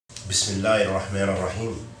Bismillahir Rahmanir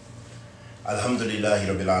Rahim. Alhamdulillahi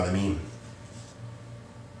Rabbil Alameen.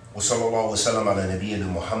 Wa sallallahu wa sallam ala nabiyyina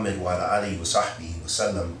Muhammad wa ala alihi wa sahbihi wa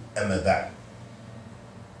sallam. Amma ba'd.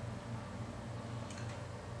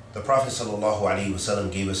 The Prophet sallallahu alaihi wasallam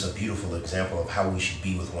gave us a beautiful example of how we should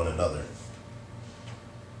be with one another.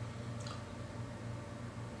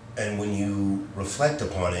 And when you reflect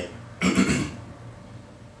upon it, and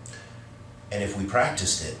if we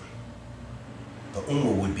practiced it, the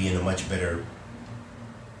Ummah would be in a much better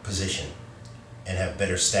position and have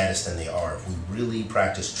better status than they are if we really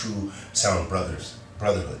practice true sound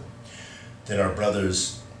brotherhood. Then our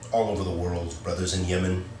brothers all over the world, brothers in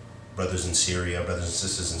Yemen, brothers in Syria, brothers and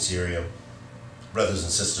sisters in Syria, brothers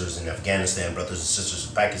and sisters in Afghanistan, brothers and sisters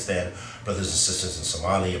in Pakistan, brothers and sisters in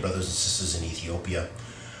Somalia, brothers and sisters in Ethiopia,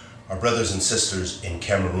 our brothers and sisters in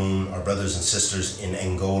Cameroon, our brothers and sisters in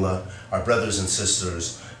Angola, our brothers and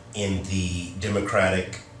sisters in the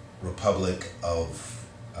Democratic Republic of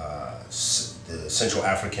the Central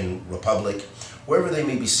African Republic, wherever they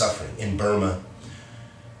may be suffering, in Burma,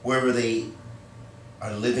 wherever they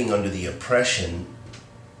are living under the oppression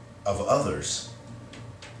of others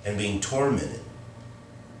and being tormented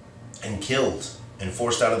and killed and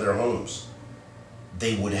forced out of their homes,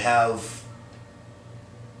 they would have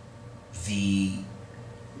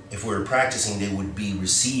if we were practicing, they would be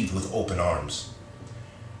received with open arms.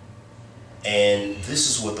 And this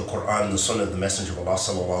is what the Quran and the Sunnah of the Messenger of Allah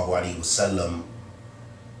sallallahu alaihi wasallam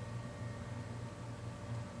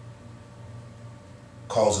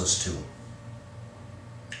calls us to,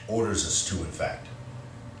 orders us to, in fact.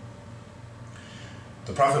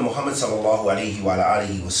 The Prophet Muhammad sallallahu alaihi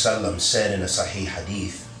wasallam said in a Sahih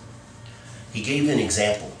Hadeeth, he gave an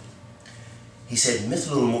example. He said,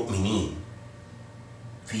 مثل المؤمنين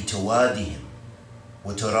في توادهم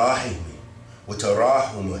وتراحمهم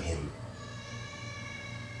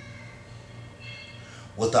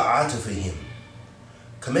وتعاطفهم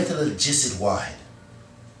كمثل الجسد واحد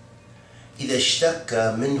إذا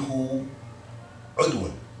اشتكى منه عضو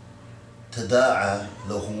تداعى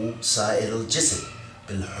له سائر الجسد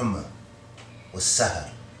بالحمى والسهر.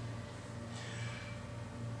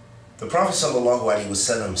 The Prophet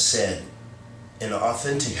ﷺ said in an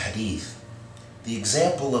authentic hadith, the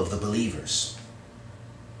example of the believers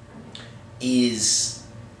is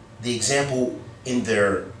the example in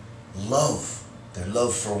their love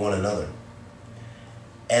for one another,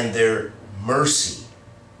 and their mercy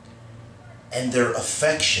and their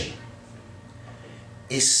affection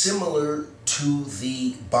is similar to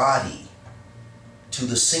the body, to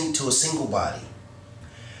a single body.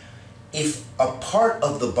 If a part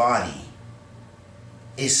of the body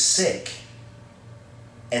is sick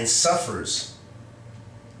and suffers,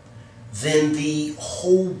 then the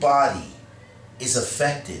whole body is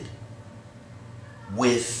affected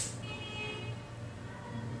with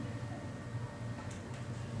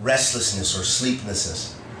restlessness or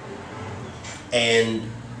sleeplessness and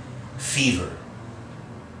fever.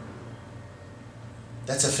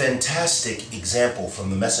 That's a fantastic example from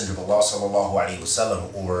the Messenger of Allah sallallahu alaihi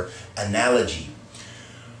wasallam, or analogy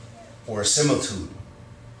or similitude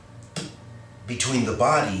between the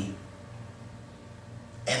body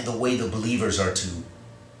and the way the believers are to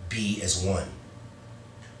be as one.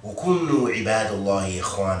 وَكُنُّوا عِبَادَ اللَّهِ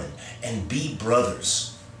إِخْوَانًا, and be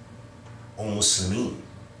brothers, O Muslimin.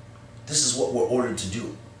 This is what we're ordered to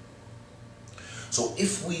do. So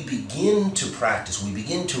if we begin to practice, we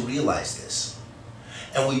begin to realize this,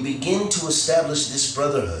 and we begin to establish this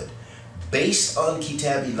brotherhood based on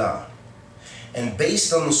Kitabillah, and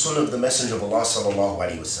based on the Sunnah of the Messenger of Allah sallallahu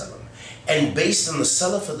alaihi wasallam, and based on the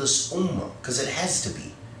Salaf of this Ummah, because it has to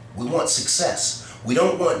be. We want success. We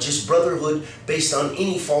don't want just brotherhood based on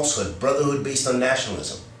any falsehood, brotherhood based on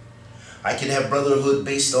nationalism. I could have brotherhood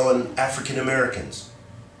based on African Americans.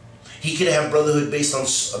 He could have brotherhood based on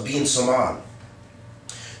being Somali.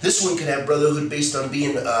 This one could have brotherhood based on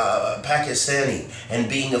being Pakistani and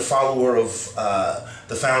being a follower of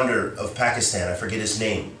the founder of Pakistan. I forget his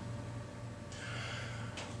name.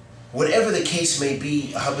 Whatever the case may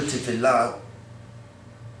be, Ahbabti Fillah,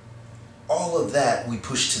 all of that we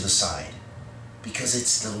push to the side, because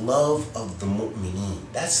it's the love of the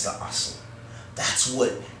mu'mineen. That's the asl. That's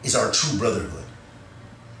what is our true brotherhood.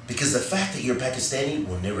 Because the fact that you're Pakistani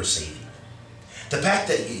will never save you. The fact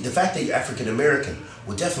that you're African American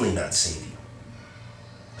will definitely not save you,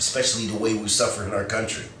 especially the way we suffer in our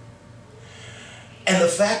country. And the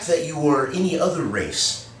fact that you are any other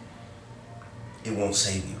race, it won't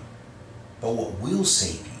save you. But what will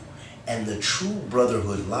save you, and the true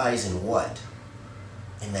brotherhood, lies in what?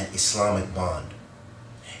 In that Islamic bond,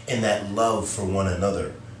 in that love for one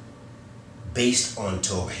another, based on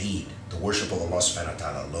Tawheed, the worship of Allah subhanahu wa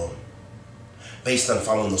ta'ala alone, based on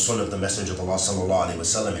following the sunnah of the Messenger of Allah sallallahu alayhi wa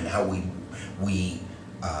sallam, and how we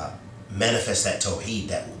manifest that Tawheed,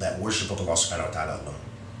 that worship of Allah subhanahu wa ta'ala alone,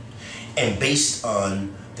 and based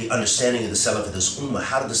on the understanding of the Salaf of this ummah.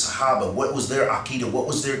 How did the Sahaba, what was their Aqidah, what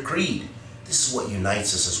was their creed? This is what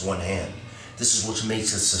unites us as one hand. This is what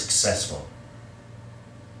makes us successful.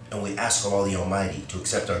 And we ask Allah the Almighty to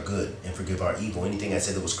accept our good and forgive our evil. Anything I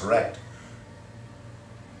said that was correct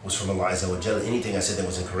was from Allah Azza wa Jalla. Anything I said that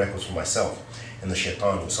was incorrect was from myself and the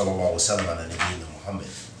shaitan. Sallallahu wa sallam ala nabiyyina Muhammad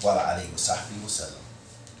wa ala alihi wa sahbihi wa sallam.